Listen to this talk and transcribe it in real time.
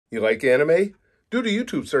You like anime? Due to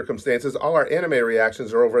YouTube circumstances, all our anime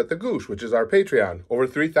reactions are over at the Goosh, which is our Patreon. Over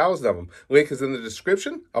 3,000 of them. Link is in the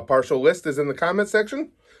description. A partial list is in the comment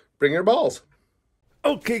section. Bring your balls.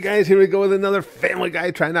 Okay, guys, here we go with another Family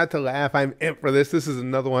Guy. Try not to laugh. I'm in for this. This is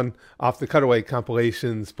another one off the Cutaway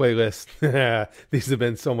Compilations playlist. These have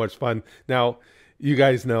been so much fun. Now, you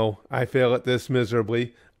guys know I fail at this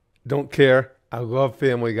miserably. Don't care. I love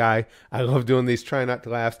Family Guy. I love doing these try not to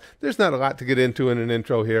laughs. There's not a lot to get into in an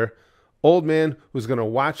intro here. Old man who's going to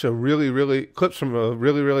watch clips from a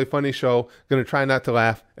really funny show, going to try not to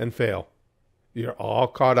laugh and fail. You're all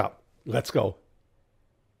caught up. Let's go.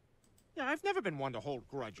 Yeah, I've never been one to hold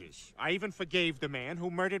grudges. I even forgave the man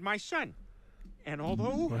who murdered my son. And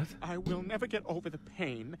although I will never get over the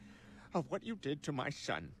pain of what you did to my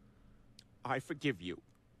son, I forgive you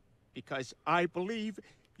because I believe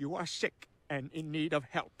you are sick and in need of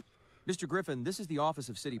help. Mr. Griffin, this is the Office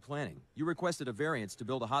of City Planning. You requested a variance to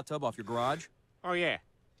build a hot tub off your garage? Oh, yeah.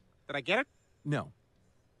 Did I get it? No.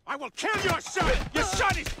 I will kill your son! Your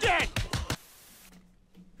son is dead!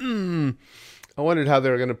 I wondered how they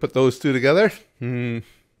were going to put those two together.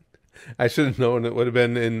 I should have known it would have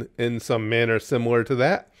been in some manner similar to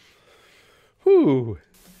that. Whew.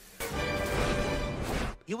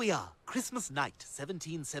 Here we are, Christmas night,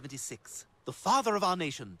 1776. The father of our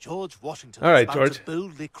nation, George Washington, All right, is about George. to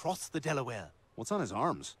boldly cross the Delaware. What's on his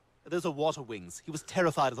arms? Those are water wings. He was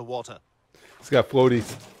terrified of the water. He's got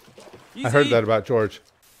floaties. I heard that about George.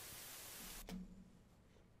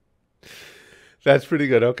 That's pretty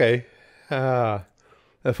good. Okay.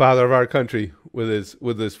 The father of our country with his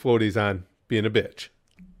floaties on, being a bitch.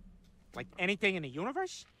 Like anything in the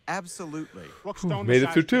universe? Absolutely. Brookstone Made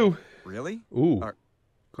it through two. Really? Ooh.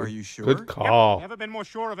 Are you sure? Good call. Yep, never been more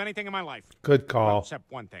sure of anything in my life. Good Well, call. except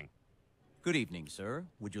one thing. Good evening, sir.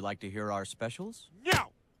 Would you like to hear our specials? No!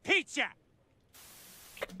 Pizza!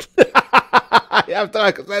 I have to,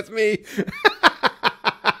 because that's me.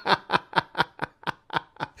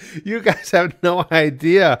 You guys have no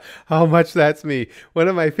idea how much that's me. One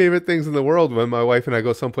of my favorite things in the world when my wife and I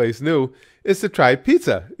go someplace new is to try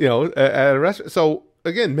pizza, at a restaurant. So,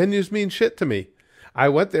 again, menus mean shit to me. I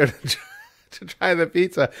went there to try the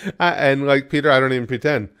pizza. And like Peter, I don't even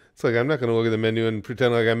pretend. It's like I'm not going to look at the menu and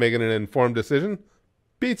pretend like I'm making an informed decision.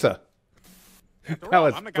 Pizza. After That all,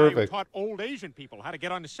 was I'm the guy who perfect. taught old Asian people how to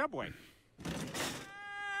get on the subway.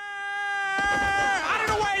 Out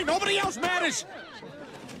of the way! Nobody else matters!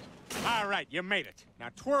 All right, you made it. Now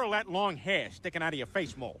twirl that long hair sticking out of your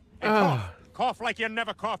face mole. And cough. Cough like you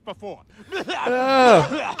never coughed before.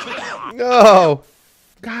 No.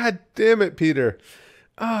 God damn it, Peter.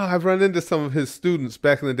 I've run into some of his students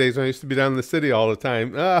back in the days when I used to be down in the city all the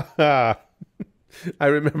time. I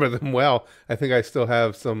remember them well. I think I still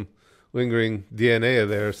have some lingering DNA of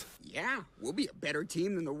theirs. Yeah, we'll be a better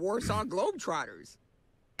team than the Warsaw Globetrotters.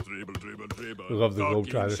 Dribble, dribble, dribble. We love the Stocking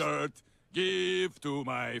Globetrotters. shirt, give to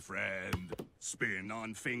my friend. Spin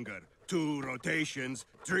on finger, 2 rotations.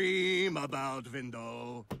 Dream about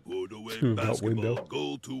window. Put away About basketball. window.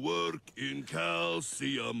 Go to work in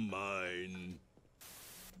calcium mine.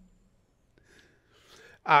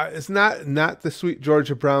 It's not the sweet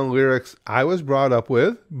Georgia Brown lyrics I was brought up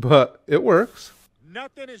with, but it works.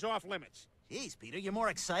 Nothing is off limits. Jeez, Peter, you're more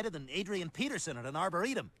excited than Adrian Peterson at an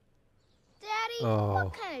arboretum. Daddy, Oh.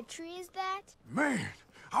 what kind of tree is that? Man,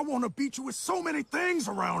 I want to beat you with so many things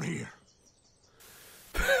around here.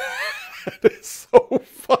 That is so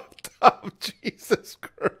fucked up. Jesus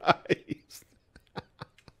Christ.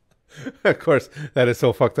 Of course, that is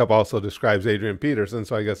so fucked up also describes Adrian Peterson,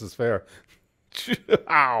 so I guess it's fair.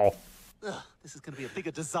 Ow. Ugh, this is going to be a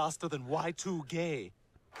bigger disaster than Y2Gay.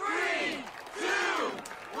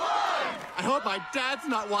 I hope my dad's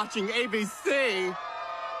not watching ABC.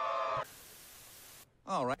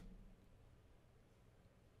 All right.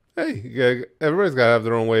 Hey, everybody's got to have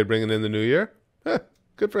their own way of bringing in the new year.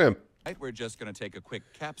 Good for him. We're just going to take a quick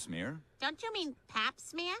cap smear. Don't you mean pap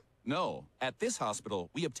smear? No, at this hospital,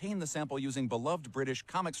 we obtained the sample using beloved British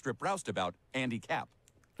comic strip roustabout, Andy Capp.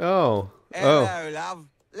 Oh. Hello, love.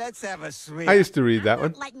 Let's have a sweet. I used to read that I'm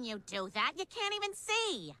one. not letting you do that. You can't even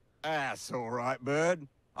see. That's all right, bird.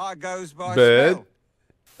 I goes by Bird. smell.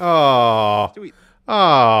 Oh. Do we-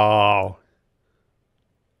 Oh.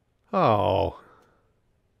 Oh.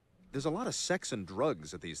 There's a lot of sex and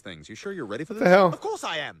drugs at these things. You sure you're ready for What this? the hell? Of course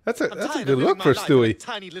I am. That's a I'm good tired of living look my for life in a Stewie.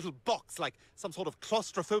 tiny little box like some sort of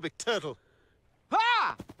claustrophobic turtle.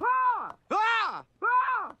 Ah! Ah! Ah!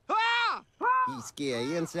 Ah! Ah! He's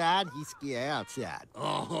scary inside, he's scary outside.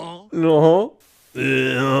 Uh-huh. No.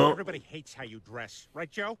 Yeah. Everybody hates how you dress. Right,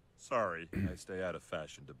 Joe? Sorry, I stay out of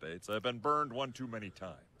fashion debates. I've been burned one too many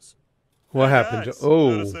times. What happened?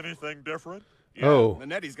 Notice anything different? Yeah, Oh.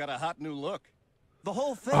 Minetti's got a hot new look. The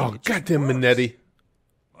whole thing. Oh, it just goddamn works. Minetti.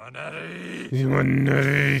 Minetti.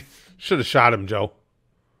 Minetti. Should have shot him, Joe.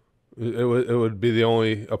 It would be the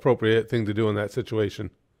only appropriate thing to do in that situation.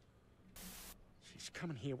 Jeez,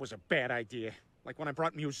 coming here was a bad idea. Like when I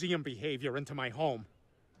brought museum behavior into my home.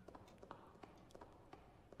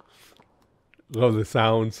 Love the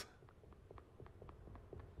sounds.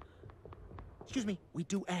 Excuse me, we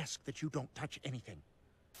do ask that you don't touch anything.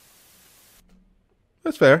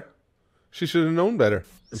 That's fair. She should have known better.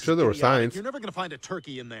 I'm sure there were signs. You're never going to find a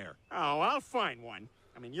turkey in there. Oh, I'll find one.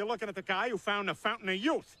 I mean, you're looking at the guy who found the Fountain of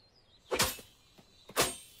Youth.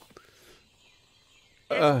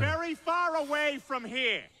 It's very far away from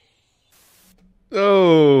here.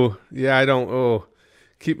 Oh, yeah, I don't. Oh,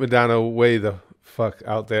 keep Madonna way the fuck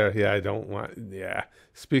out there. Yeah, I don't want. Yeah.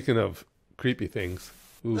 Speaking of creepy things.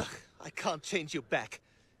 Ooh. Ugh, I can't change you back.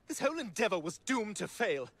 This whole endeavor was doomed to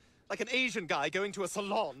fail. Like an Asian guy going to a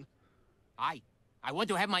salon. I want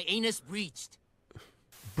to have my anus breached.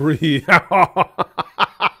 Breathe.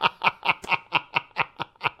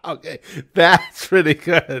 Okay, that's pretty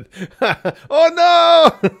good. Oh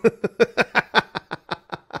no!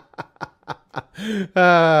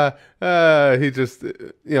 He just,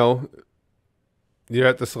 you're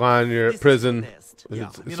at the salon, you're at prison.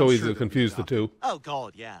 It's so easy to confuse the two. Oh,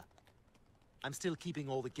 God, yeah. I'm still keeping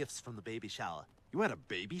all the gifts from the baby shower. You had a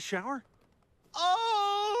baby shower?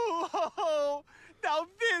 Oh, now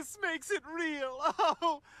this makes it real.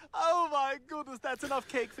 Oh my goodness, that's enough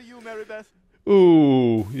cake for you, Mary Beth.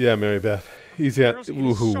 Ooh, yeah, Mary Beth. Easy at. Girls, it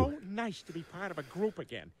is so nice to be part of a group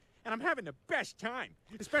again. And I'm having the best time.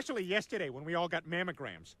 Especially yesterday when we all got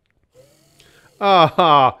mammograms.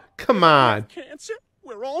 Oh, come on. Cancer?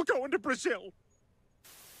 We're all going to Brazil.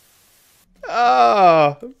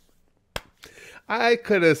 Oh, I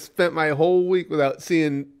could have spent my whole week without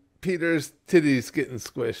seeing Peter's titties getting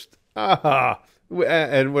squished.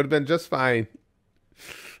 And would have been just fine.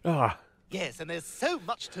 Yes, and there's so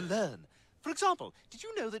much to learn. For example, did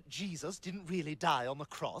you know that Jesus didn't really die on the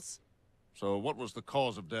cross? So what was the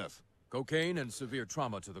cause of death? Cocaine and severe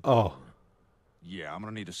trauma to the Oh. core. Yeah, I'm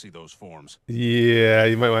gonna need to see those forms. Yeah,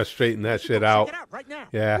 you might want to straighten that shit out. Check it out right now.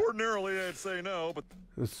 Yeah. Ordinarily, I'd say no, but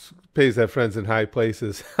This pays have friends in high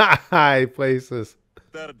places. High places.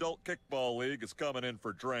 that adult kickball league is coming in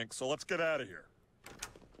for drinks, so let's get out of here.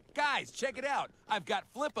 Guys, check it out. I've got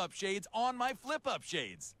flip-up shades on my flip-up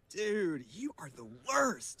shades. Dude, you are the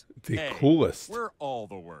worst. The Hey, coolest. We're all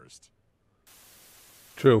the worst.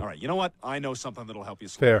 True. All right, you know what? I know something that'll help you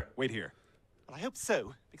sleep. Fair. Wait here. Well, I hope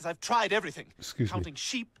so, because I've tried everything. Excuse me. Counting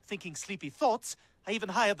sheep, thinking sleepy thoughts. I even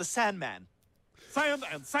hired the Sandman. Sand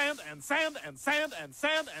and sand and sand and sand and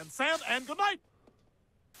sand and sand and good night.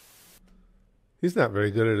 He's not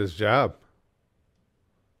very good at his job.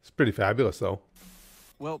 It's pretty fabulous, though.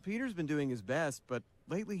 Well, Peter's been doing his best, but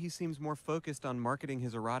lately he seems more focused on marketing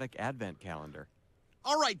his erotic advent calendar.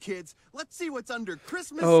 All right, kids, let's see what's under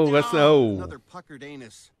Christmas. Oh, let's know. Another puckered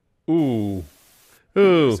anus. Ooh.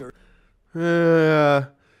 Ooh.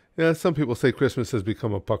 Yeah, some people say Christmas has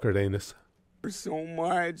become a puckered anus. So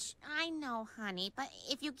much. I know, honey, but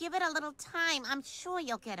if you give it a little time, I'm sure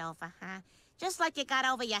you'll get over her. Just like you got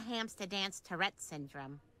over your hamster dance Tourettes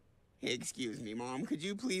syndrome. Excuse me, Mom. Could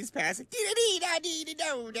you please pass it?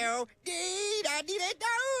 Dee-da-dee-da-dee-da-do-do. Dee-da-dee-da-do.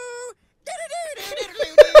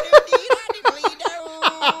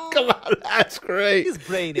 Come on, that's great. His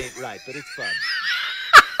brain ain't right, but it's fun.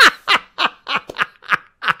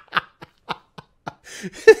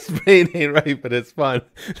 His brain ain't right, but it's fun.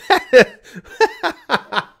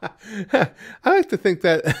 I like to think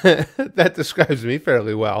that that describes me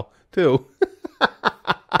fairly well, too.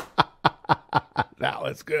 That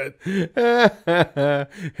was good.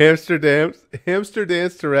 Hamster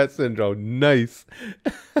dance Tourette syndrome. Nice.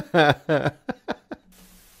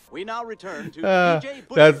 We now return to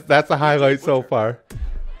DJ That's a highlight so far.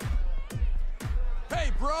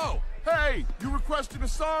 Hey, bro! Hey, you requesting a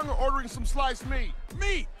song or ordering some sliced meat?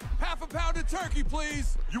 Meat! Half a pound of turkey,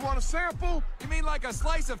 please! You want a sample? You mean like a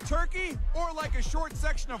slice of turkey? Or like a short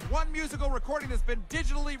section of one musical recording that's been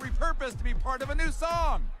digitally repurposed to be part of a new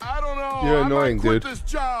song? I don't know. You're annoying, I might quit dude. this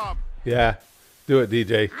job. Yeah. Do it,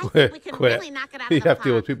 DJ. I Quit. think we can Quit. really knock it out You of the have to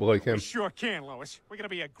deal with park. people like him. We sure can, Lois. We're gonna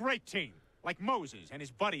be a great team. Like Moses and his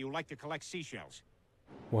buddy who liked to collect seashells.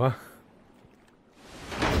 What?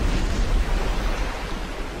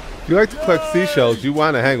 If you like to collect seashells, you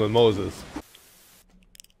want to hang with Moses.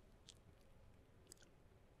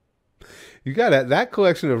 You got that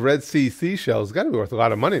collection of Red Sea seashells got to be worth a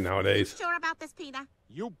lot of money nowadays. Sure about this, Peter?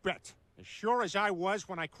 You bet. As sure as I was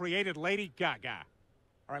when I created Lady Gaga.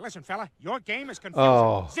 All right, listen, fella. Your game is confusing.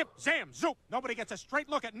 Oh. Zip, zam, zoop. Nobody gets a straight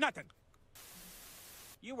look at nothing.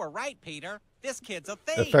 You were right, Peter. This kid's a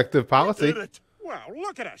thief. Effective policy. We did it. Well,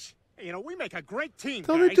 look at us. You know, we make a great team,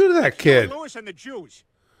 What guys. did they do to that Like Huey kid? Lewis and the Jews.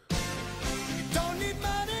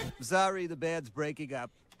 Sorry, the band's breaking up.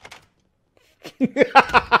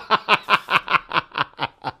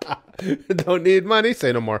 Don't need money.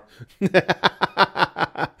 Say no more.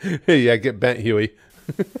 Yeah, get bent, Huey.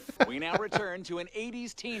 We now return to an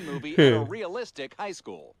 80s teen movie in a realistic high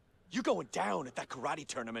school. You going down at that karate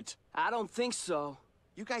tournament? I don't think so.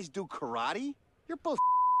 You guys do karate? You're both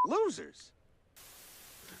losers.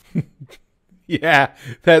 Yeah,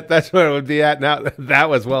 that's where it would be at now. That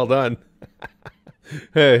was well done.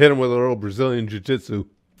 Hit him with a little Brazilian jiu-jitsu.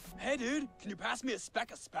 Hey, dude, can you pass me a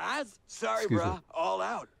speck of spaz? Sorry, Excuse brah. me. All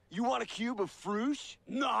out. You want a cube of fruche?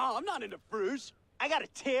 No, I'm not into fruche. I gotta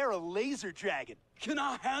tear a laser dragon. Can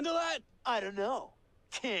I handle that? I don't know.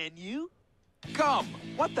 Can you? Come!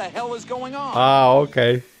 What the hell is going on? Oh,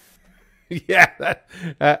 okay. Yeah,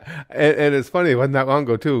 and it's funny. It wasn't that long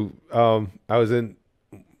ago too. I was in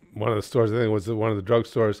one of the stores. I think it was one of the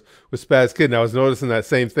drugstores with Spaz Kid, and I was noticing that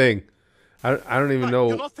same thing. I don't even know.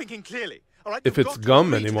 You're not thinking clearly. All right, if you've it's got to gum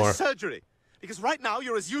agree to anymore. this surgery, because right now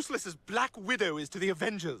you're as useless as Black Widow is to the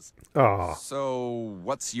Avengers. Oh. So,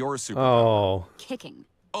 what's your superpower? Oh. Kicking.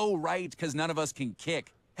 Oh, right, because none of us can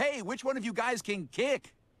kick. Hey, which one of you guys can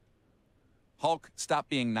kick? Hulk, stop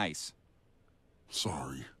being nice.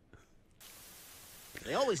 Sorry.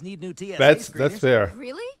 They always need new TSA That's screeners. fair.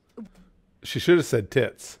 Really? She should have said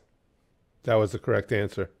tits. That was the correct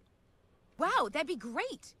answer. Wow, that'd be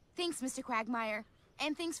great. Thanks, Mr. Quagmire.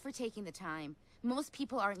 And thanks for taking the time. Most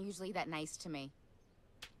people aren't usually that nice to me.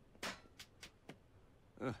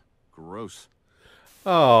 Gross.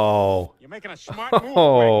 Oh. You're making a smart move,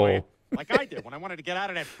 Oh. Quagmire. Like I did when I wanted to get out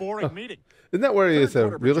of that boring meeting. Isn't that where he is a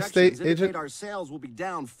Third-quarter real estate projections indicate agent? Our sales will be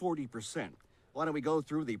down 40%. Why don't we go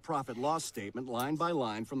through the profit loss statement line by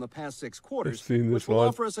line from the past 6 quarters, I've seen this which will one.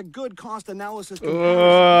 offer us a good cost analysis Uh,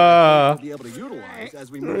 comparison we'll be able to utilize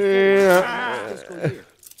as we move forward yeah. this fiscal year.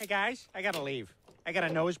 Hey, guys, I gotta leave. I got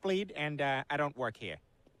a nosebleed, and I don't work here.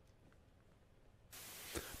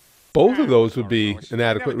 Both of those would be Lois. an I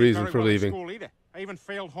adequate never did reason very for well in leaving. school either. I even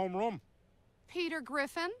failed homeroom. Peter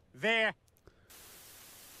Griffin? There.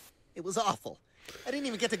 It was awful. I didn't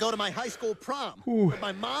even get to go to my high school prom. Ooh. But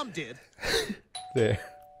my mom did. There.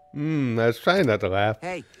 I was trying not to laugh.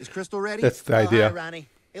 Hey, is Crystal ready? That's the idea. Hi, Ronnie.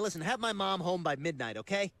 Hey, listen, have my mom home by midnight,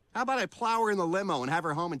 okay? How about I plow her in the limo and have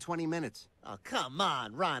her home in 20 minutes? Oh, come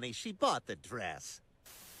on, Ronnie. She bought the dress.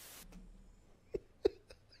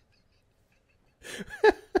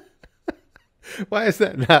 Why is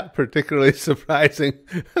that not particularly surprising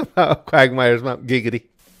about Quagmire's mom? Giggity.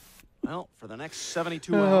 Well, for the next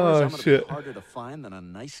 72 Oh, hours, I'm going to shit. be harder to find than a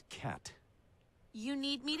nice cat. You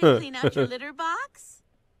need me to clean out your litter box?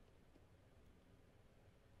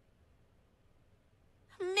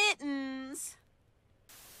 Mittens.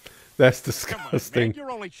 That's Come on, man. disgusting. Your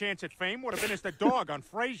only chance at fame would have been as the dog on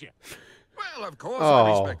Frasier. Well, of course Oh.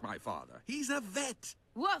 I respect my father. He's a vet.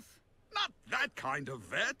 Woof. Not that kind of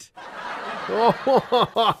vet.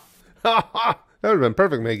 That would have been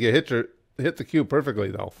perfect. Make you hit the cue perfectly,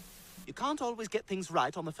 though. You can't always get things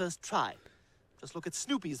right on the first try. Just look at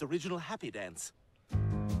Snoopy's original Happy Dance.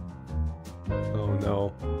 Oh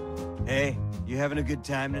no. Hey, you having a good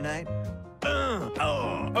time tonight? Oh!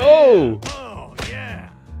 Oh, yeah.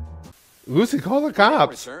 Lucy, call the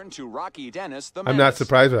cops. Return to Rocky Dennis, the I'm not Menace.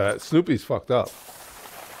 surprised by that. Snoopy's fucked up.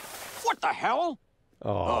 What the hell?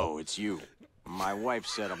 Oh, It's you. My wife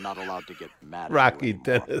said I'm not allowed to get mad at Rocky you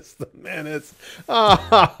anymore. Dennis, the menace.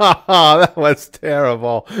 Oh, that was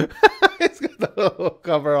terrible. It's got the little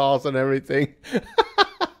coveralls and everything. That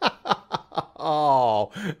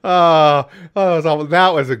was awful. That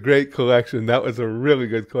was a great collection. That was a really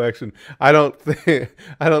good collection. I don't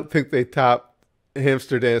think they top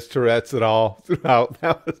Hamster Dance Tourettes at all throughout.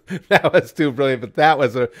 That was too brilliant. But that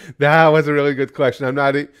was a really good collection. I'm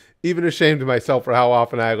not even ashamed of myself for how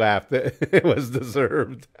often I laughed. It was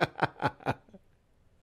deserved.